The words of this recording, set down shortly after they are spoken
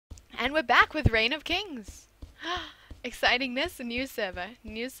And we're back with Reign of Kings. Excitingness, a new server.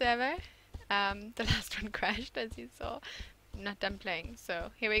 New server. The last one crashed, as you saw. I'm not done playing, so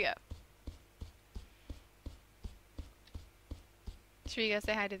here we go. Should we go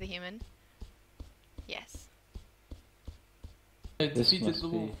say hi to the human? Yes. This must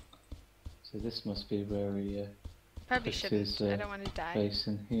be. So this must be where he Probably puts shouldn't. his I don't want to die. face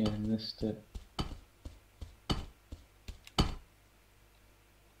in here and missed it.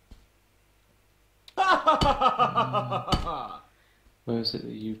 Where is it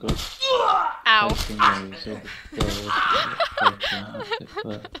that you got? Ow! I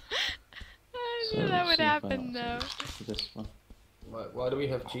knew that would happen though. This one. Why do we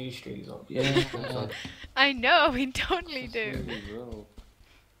have G strings on? Yeah. I know, we totally do. Really roll.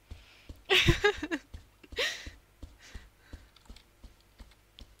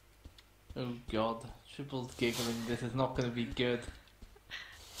 Oh god, Triple's giggling, this is not going to be good.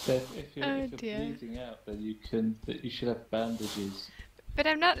 So if you're bleeding out, then you should have bandages. But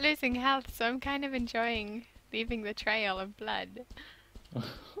I'm not losing health, so I'm kind of enjoying leaving the trail of blood.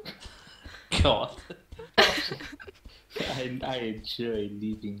 God. I enjoy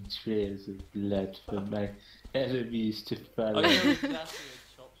leaving trails of blood for my enemies to follow. I know exactly where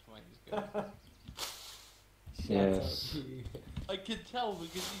Chop's mind is going. Yes. I can tell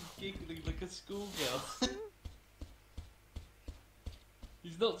because he's giggling like a schoolgirl.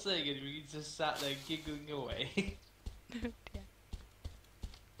 He's not saying anything, he's just sat there giggling away.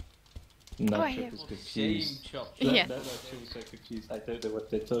 No, I Triple's have confused. Shame, Chop. Yeah. No, Triple's so confused. I don't know what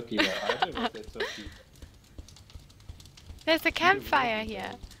they're talking about. I know what they're talking about. There's a campfire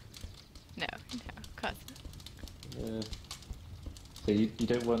here. No, of course not. So you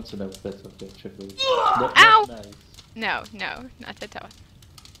don't want to know what they're talking about, Triple. Ow! Nice. No, not at all.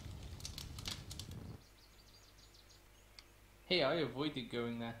 Hey, I avoided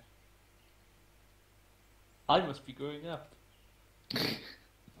going there. I must be growing up.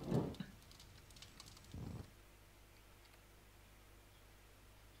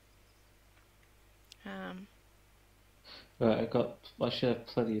 Right, I should have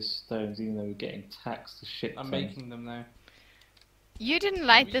plenty of stones, even though we're getting taxed to shit. I'm making them now. You didn't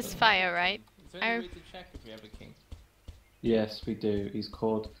light this fire, right? Is there any way to check if we have a king? Yes, we do. He's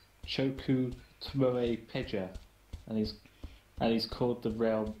called Choku Tmoe Peja, and he's called the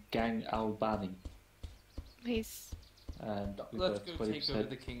realm Gang Albani. Please. And we've Let's got go 20%, take over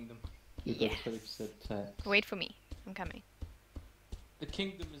the kingdom. we've got 20% tax. Wait for me. I'm coming. The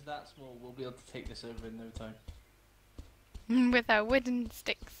kingdom is that small, we'll be able to take this over in no time. With our wooden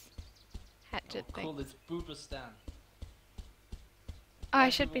sticks. Hatchet I'll thing. call it Boobastan. Oh, I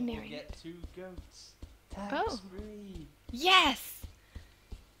should be Everyone near will it. get 2 goats. Tax Oh. free. Yes!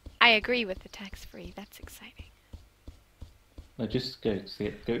 I agree with the tax-free. That's exciting. No, just goats. They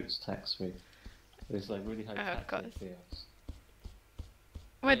get goats tax free. There's like really high Oh, tax of course. on fields.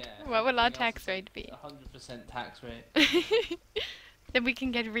 What will our everything else tax is rate be? 100% tax rate. Then we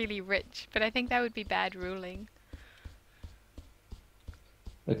can get really rich, but I think that would be bad ruling.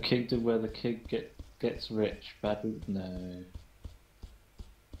 A kingdom where the king gets rich. No.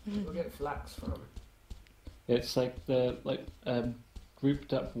 We'll get flax from. It's like the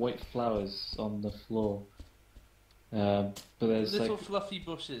grouped up white flowers on the floor. But there's Little like fluffy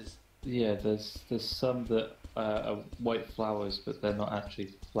bushes. there's some that are white flowers, but they're not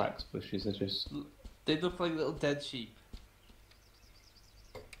actually flax bushes. They're just They look like little dead sheep.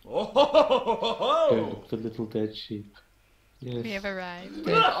 Oh! the little dead sheep. Yes. We have arrived.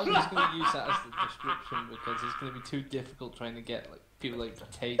 I'm just going to use that as the description because it's going to be too difficult trying to get people like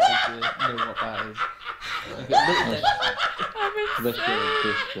potato to know what that is. You've got little dead sheep. Unless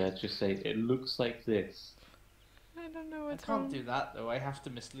you're in this, just say it looks like this. I don't know I what's can't wrong. do that though, I have to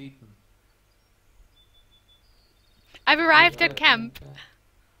mislead them. I've arrived at camp.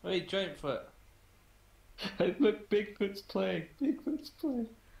 Wait, Giant Foot. Look, Bigfoot's playing. Bigfoot's playing.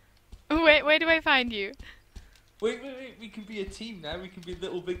 Wait, where do I find you? Wait, we can be a team now, we can be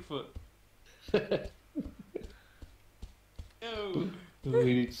Little Bigfoot. Yo! We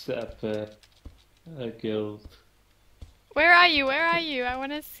need to set up a guild. Where are you? Where are you? I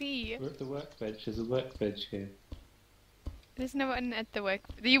want to see. We're at the workbench. There's a workbench here. There's no one at the work.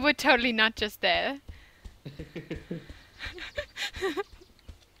 You were totally not just there.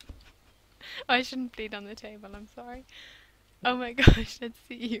 Oh, I shouldn't bleed on the table. I'm sorry. Oh my gosh, let's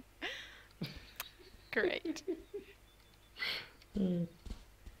see you. Great. You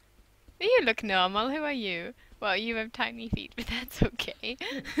look normal. Who are you? Well, you have tiny feet, but that's okay.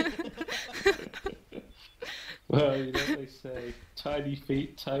 Well, you know what they say, tiny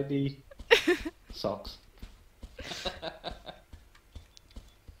feet, tiny socks.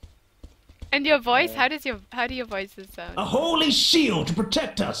 And your voice? How do your voices sound? A holy shield to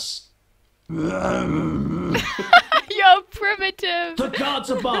protect us. You're primitive. The gods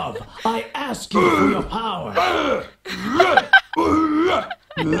above, I ask you for your power. The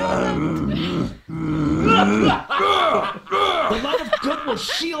light of good will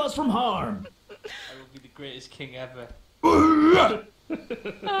shield us from harm. I will be the greatest king ever. Oh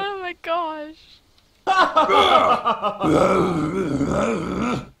my gosh. I'm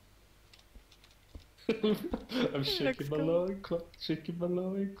shaking my cool. loincloth, shaking my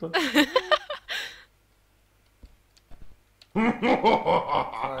loincloth.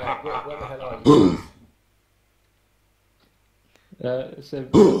 Alright, where the hell are you? So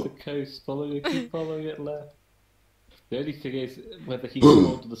the coast, keep following it left. The only thing is whether he's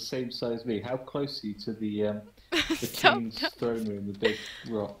spawned on the same side as me. How close are you to the Stop. king's throne room, the big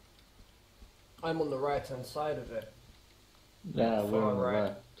rock? I'm on the right hand side of it. Yeah, we're on the Far right.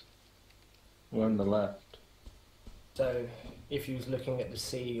 left. We're on the left. So, if you was looking at the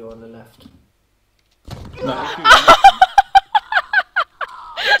sea, you're on the left. No,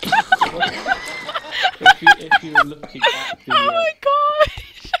 if you were looking at the, Oh my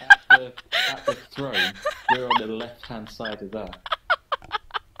gosh. at the throne, we're on the left-hand side of that.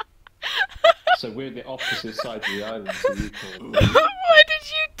 So we're the opposite side of the island, so you call it. What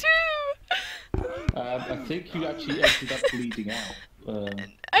did you do? I think you actually ended up bleeding out.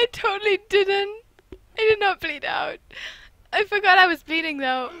 I totally didn't. I did not bleed out. I forgot I was bleeding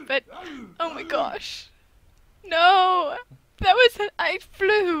though, but oh my gosh. No! That was. I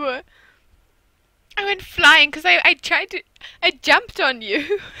flew! I went flying because I tried to. I jumped on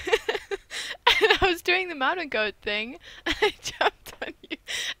you! And I was doing the mountain goat thing. And I jumped on you.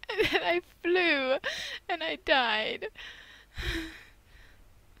 And then I flew. And I died.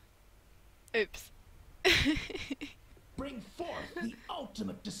 Oops. Bring forth the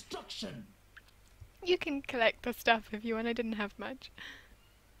ultimate destruction. You can collect the stuff if you want. I didn't have much.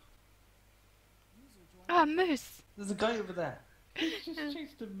 Ah, moose. There's a guy over there. He just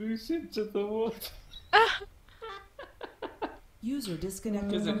chased a moose into the water. Ah, User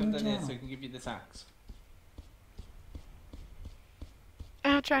disconnected Because I from come your down here so I channel. can give you this axe.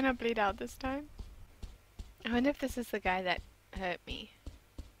 I'll try not bleed out this time. I wonder if this is the guy that hurt me.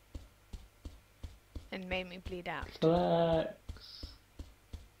 And made me bleed out. Flex.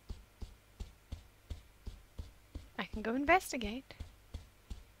 I can go investigate.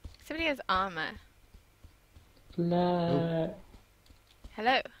 Somebody has armor. Flex.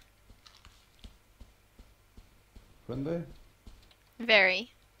 Hello. Friendly?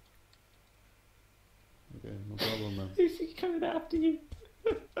 Very. Okay, no problem then. Is he coming after you?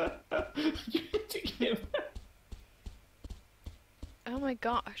 You're hitting him. Oh my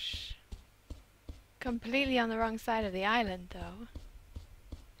gosh. Completely on the wrong side of the island though.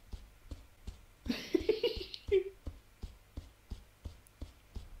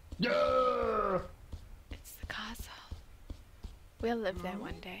 Yeah! It's the castle. We'll live there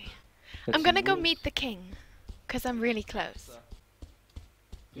one day. That's I'm gonna go yours. meet the king. Because I'm really close.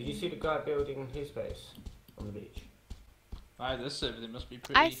 Did you see the guy building his base on the beach? Alright, this server they must be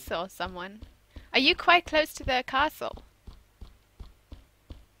pretty. I saw someone. Are you quite close to the castle?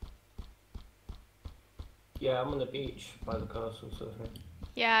 Yeah, I'm on the beach by the castle, sort of thing.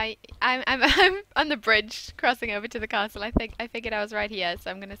 Yeah, I'm on the bridge crossing over to the castle. I figured I was right here, so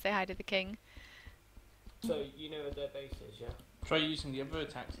I'm gonna say hi to the king. So, you know where their base is, yeah? Try using the other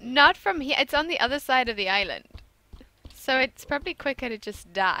attacks. Not from here. It's on the other side of the island. So it's probably quicker to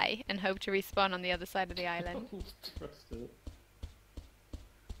just die and hope to respawn on the other side of the island. Trust it.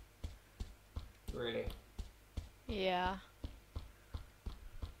 Really? Yeah.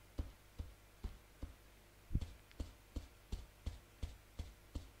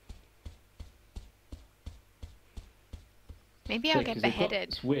 Maybe I'll get beheaded.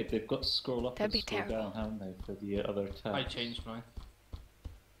 It's weird, they've got scroll up That'd and be scroll terrible. down, haven't they, for the other attacks? I changed mine.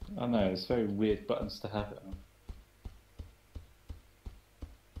 I know, it's very weird buttons to have it on.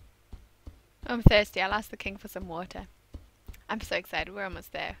 I'm thirsty. I'll ask the king for some water. I'm so excited. We're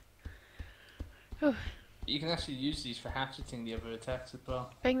almost there. Whew. You can actually use these for hatcheting the other attacks as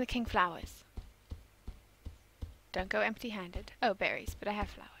well. Bring the king flowers. Don't go empty-handed. Oh, berries, but I have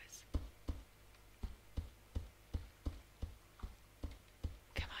flowers.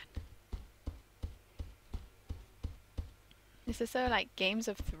 Come on. This is so like Games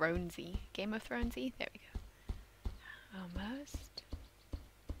of Thronesy. Game of Thronesy? There we go. Almost.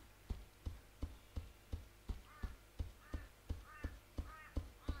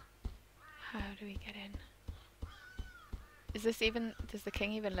 How do we get in? Is this even... Does the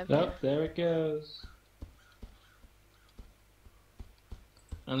king even live Oh, here? there it goes.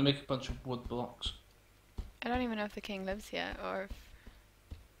 I'm gonna make a bunch of wood blocks. I don't even know if the king lives here or if...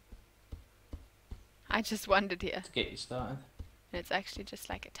 I just wandered here. To get you started. And it's actually just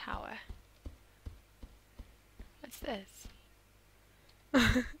like a tower. What's this?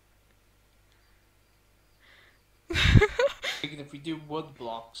 Thinking if we do wood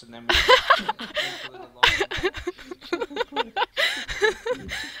blocks and then we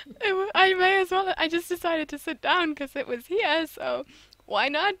I may as well. I just decided to sit down because it was here, so why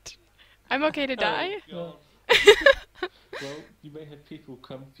not? I'm okay to die. Oh, Well, you may have people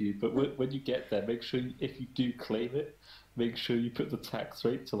come for you, but when you get there, make sure if you do claim it, make sure you put the tax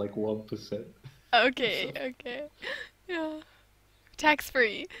rate to like 1%. Okay, okay. Yeah. Tax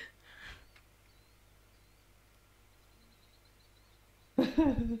free. yeah,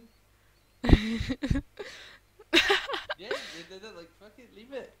 they did it. Like fuck it,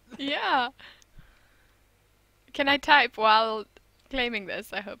 leave it. Yeah. Can I type while claiming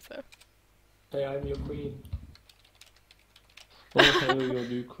this? I hope so. Hey, I'm your queen. Oh, hello, your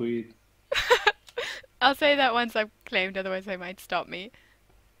new queen. I'll say that once I've claimed, otherwise they might stop me.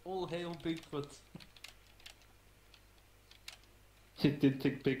 All hail Bigfoot. You didn't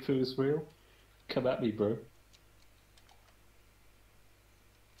think Bigfoot was real? Come at me, bro.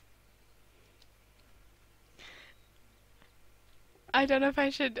 I don't know if I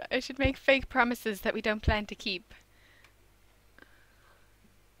should make fake promises that we don't plan to keep.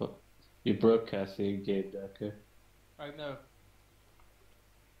 Well, you're broadcasting again, Darko. I know.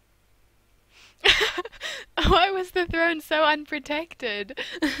 Why was the throne so unprotected?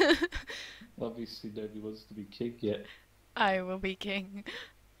 Obviously, nobody wants to be king yet. I will be king.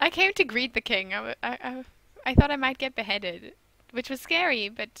 I came to greet the king. I thought I might get beheaded, which was scary,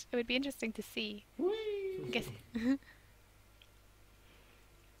 but it would be interesting to see. I guess.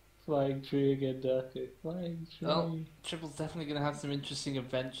 Flying tree again, Darko. Flying tree. Well, Triple's definitely gonna have some interesting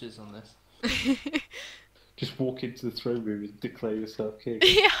adventures on this. Just walk into the throne room and declare yourself king.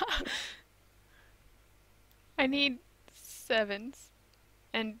 Yeah. I need servants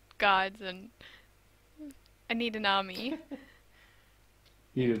and guards and I need an army.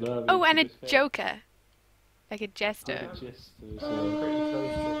 You know, Oh, and a to be fair. joker. Like a Oh, jester. the jesters, Pretty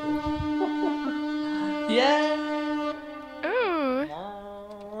close, Triple. Yeah. Ooh.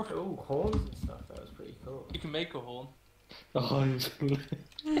 Oh, horns and stuff. That was pretty cool. You can make a horn. Oh,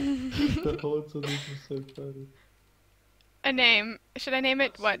 the horns on this are so funny. A name. Should I name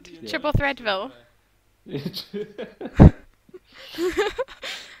it what? Yeah. Triple Threatville.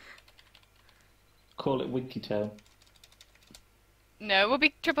 Call it Winky Town. No, it will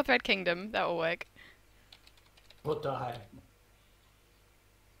be Triple Threat Kingdom. That will work. Or die.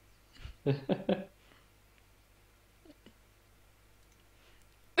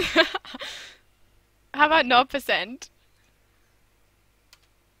 How about 0%?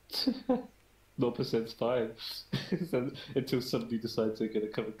 0%'s fine. Until somebody decides they're going to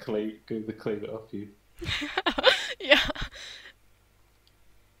come and claim it off you. Yeah.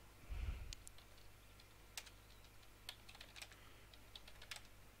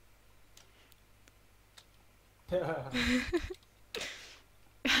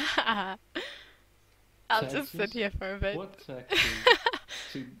 I'll just sit Taxes? here for a bit. What taxes?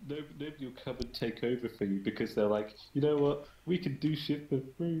 See, nobody will come and take over for you because they're like, you know what, we can do shit for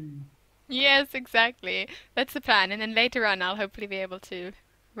free. Yes, exactly. That's the plan, and then later on I'll hopefully be able to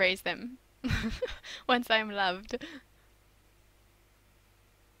raise them. Once I'm loved.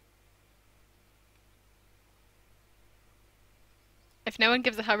 If no one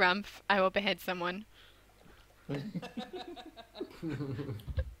gives a harumph, I will behead someone.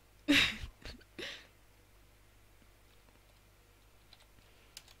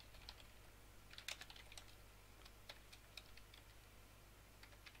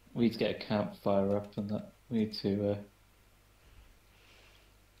 We need to get a campfire up and that. We need to,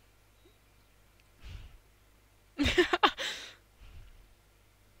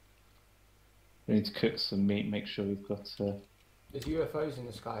 we need to cook some meat, make sure we've got, There's UFOs in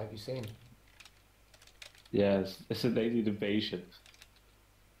the sky, have you seen? yeah, it's an alien invasion.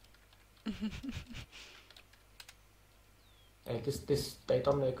 Hey, they've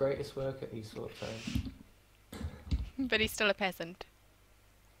done their greatest work at these sort of things. But he's still a peasant.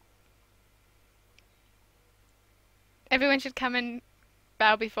 Everyone should come and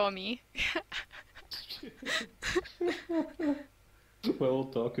bow before me. Well,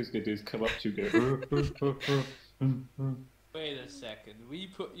 all Darko's going to do is come up to you and go, Wait a second. We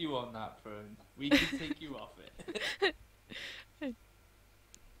put you on that throne. We can take you off it.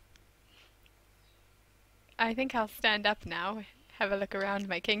 I think I'll stand up now, have a look around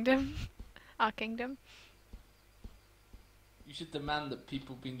my kingdom. Our kingdom. You should demand that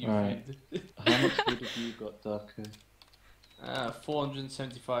people bring you Right. food. How much food have you got, Darko?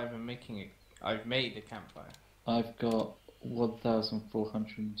 475. I've made a campfire. I've got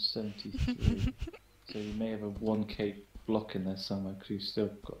 1,473. So you may have a 1k block in there somewhere because you still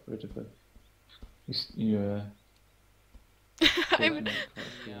got rid of it. I'm-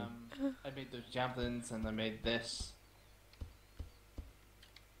 I made those javelins and I made this.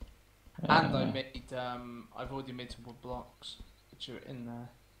 And I made, I've already made some wood blocks, which are in there.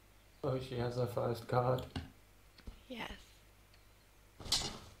 Oh, she has her first card. Yes.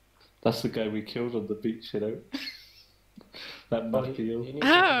 That's the guy we killed on the beach, you know? That Oh, mud eel. you need to-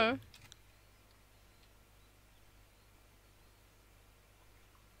 Oh.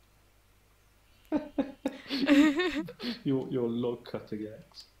 Your log cutting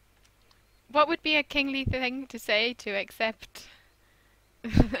axe. What would be a kingly thing to say to accept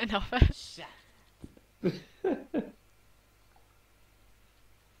an offer? Very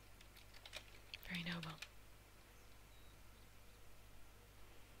noble.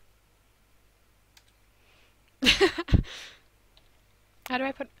 How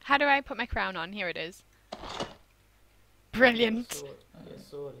do I put my crown on? Here it is. Brilliant. Sword. Yeah,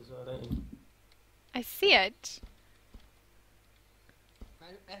 sword as well, don't you? I see it. Now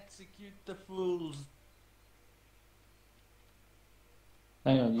execute the fools.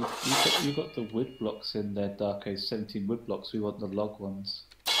 Hang on, you got the wood blocks in there, Darko. 17 wood blocks. We want the log ones.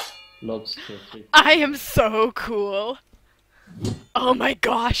 Logs tier 3. I am so cool. Oh my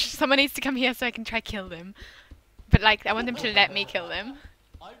gosh. Someone needs to come here so I can try kill them. But like, I want them to let me kill them.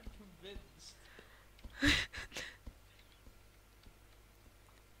 I'm convinced.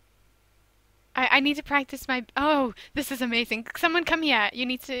 I need to practice my... Oh, this is amazing. Someone come here. You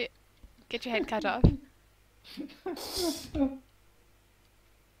need to get your head cut off.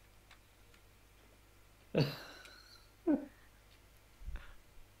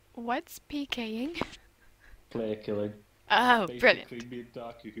 What's PKing? Player killing. Oh, brilliant. Basically, me and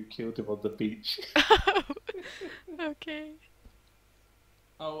Darko who killed him on the beach. Oh, okay.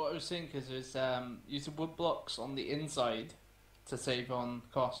 Oh, what I was saying is use the wood blocks on the inside to save on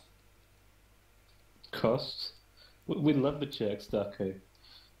cost. Costs? We love the checks, Darko.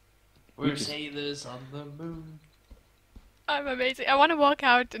 We're just- sailors on the moon. I'm amazing. I want to walk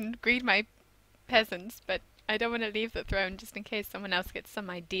out and greet my peasants, but I don't want to leave the throne just in case someone else gets some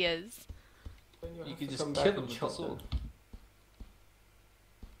ideas. Then you'll You have could to just come kill back them and with the chop sword. them.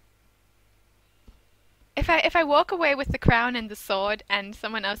 If I walk away with the crown and the sword and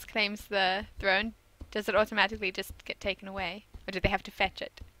someone else claims the throne, does it automatically just get taken away? Or do they have to fetch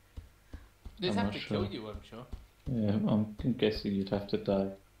it? They'd I'm have not to sure. kill you, I'm sure. Yeah, I'm guessing you'd have to die.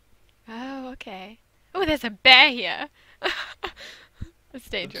 Oh, okay. Oh, there's a bear here. That's The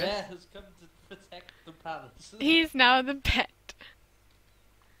dangerous. bear has come to protect the palace. He's now the pet.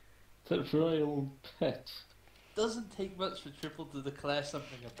 The royal pet. Doesn't take much for Triple to declare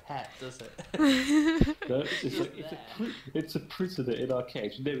something a pet, does it? No, it's Just like there. it's a prisoner in our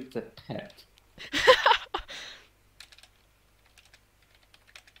cage. No, it's a pet.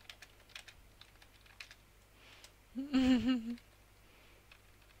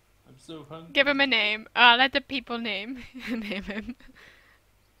 I'm so hungry. Give him a name. Let the people name him.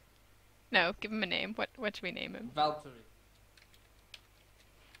 No, give him a name. What should we name him? Valtteri.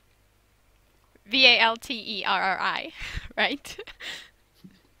 Valterri, right?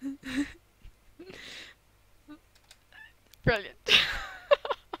 Brilliant.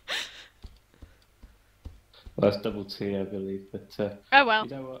 Well, that's double T, I believe. But Oh well.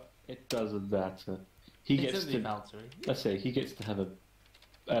 you know what? It doesn't matter. He It's gets only to. Valtteri. Let's say he gets to have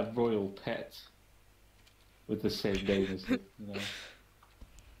a royal pet with the same name as him. You know.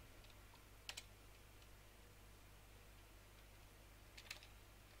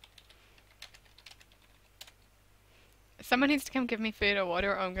 Someone needs to come give me food or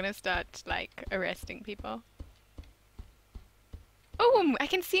water or I'm gonna start, like, arresting people. Oh, I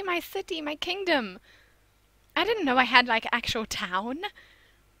can see my city, my kingdom! I didn't know I had, like, actual town.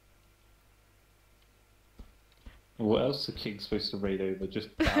 What else is the king supposed to reign over?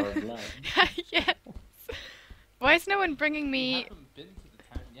 Just barren land. Yes. Why is no one bringing We me... haven't been to the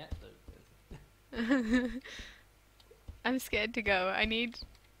town yet, though. I'm scared to go. I need...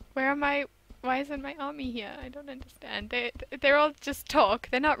 Where am I... Why isn't my army here? I don't understand. They're all just talk.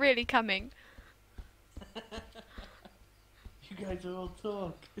 They're not really coming. You guys are all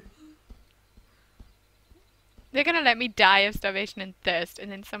talk. They're gonna let me die of starvation and thirst,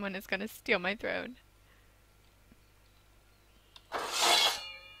 and then someone is gonna steal my throne. Because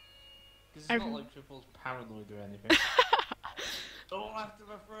it's I- not like Triple's paranoid or anything. Oh, after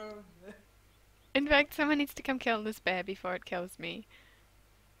my throne! In fact, someone needs to come kill this bear before it kills me.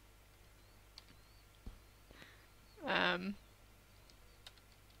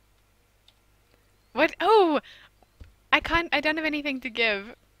 What? Oh! I don't have anything to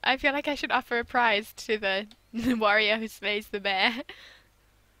give. I feel like I should offer a prize to the warrior who slays the bear.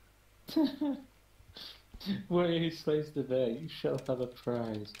 Warrior who slays the bear, you shall have a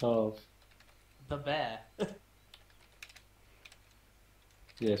prize of. The bear.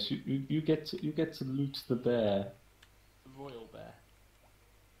 Yes, you get to loot the bear. The royal bear.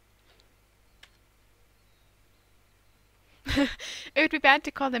 It would be bad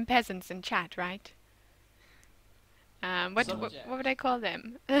to call them peasants in chat, right? What would I call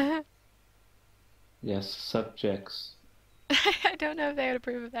them? Yes, subjects. I don't know if they would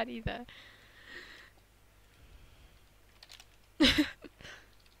approve of that either.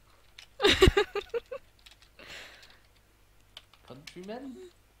 Countrymen?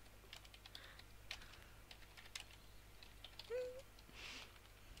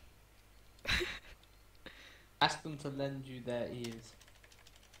 Ask them to lend you their ears.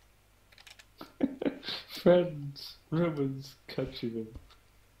 Friends, Romans, countrymen,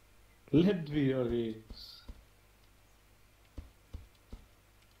 lend me your ears.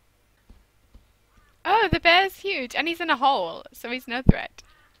 Oh, the bear's huge, and he's in a hole, so he's no threat.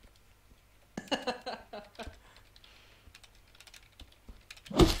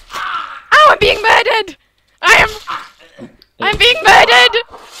 Oh, I'm being murdered! I'm being murdered!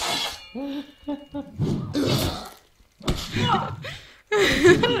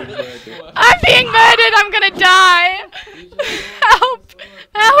 I'm being murdered! I'm gonna die! Help!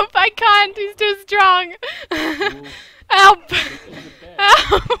 Help! I can't! He's too strong! Help!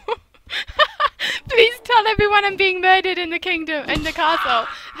 Help! Please tell everyone I'm being murdered in the kingdom, in the castle.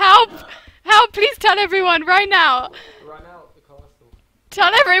 Help! Help! Please tell everyone right now. Run out the castle.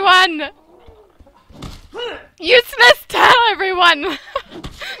 Tell everyone. Useless! Tell everyone.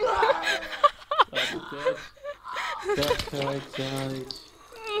 That guy died.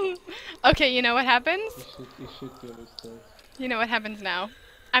 Okay, you know what happens? You should be able to. You know what happens now?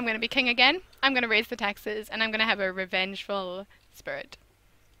 I'm gonna be king again. I'm gonna raise the taxes, and I'm gonna have a revengeful spirit.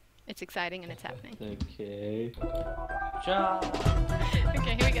 It's exciting and it's happening. Okay. Ciao.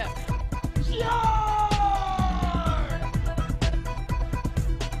 Okay, here we go.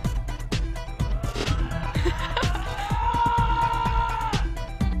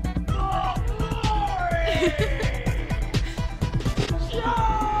 Glory!